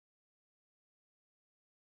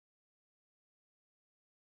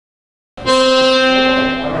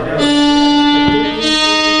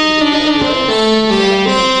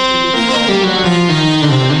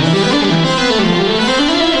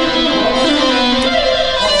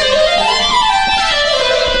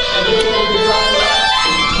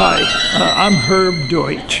Hi, I'm Herb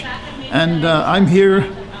Deutsch, and I'm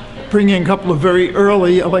here bringing a couple of very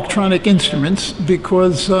early electronic instruments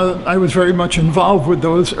because I was very much involved with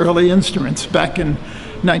those early instruments. Back in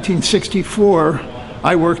 1964,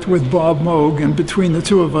 I worked with Bob Moog, and between the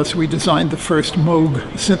two of us, we designed the first Moog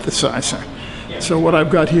synthesizer. So what I've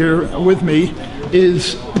got here with me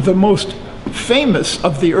is the most famous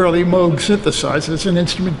of the early Moog synthesizers, an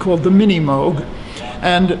instrument called the Minimoog.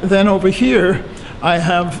 And then over here, I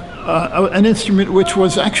have an instrument which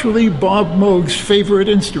was actually Bob Moog's favorite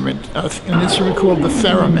instrument, an instrument called the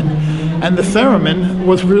theremin. And the theremin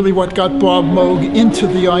was really what got Bob Moog into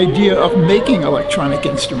the idea of making electronic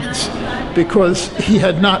instruments, because he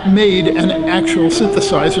had not made an actual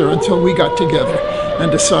synthesizer until we got together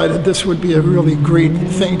and decided this would be a really great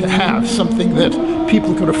thing to have, something that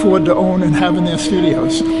people could afford to own and have in their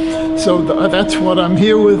studios. So that's what I'm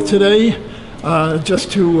here with today,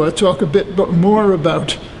 just to talk a bit more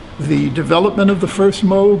about the development of the first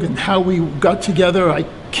Moog and how we got together. I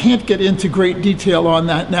can't get into great detail on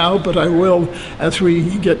that now, but I will as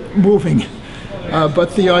we get moving.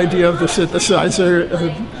 But the idea of the synthesizer,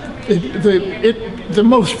 the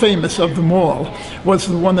most famous of them all was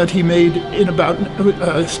the one that he made in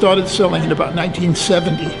started selling in about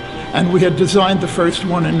 1970, and we had designed the first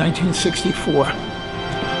one in 1964.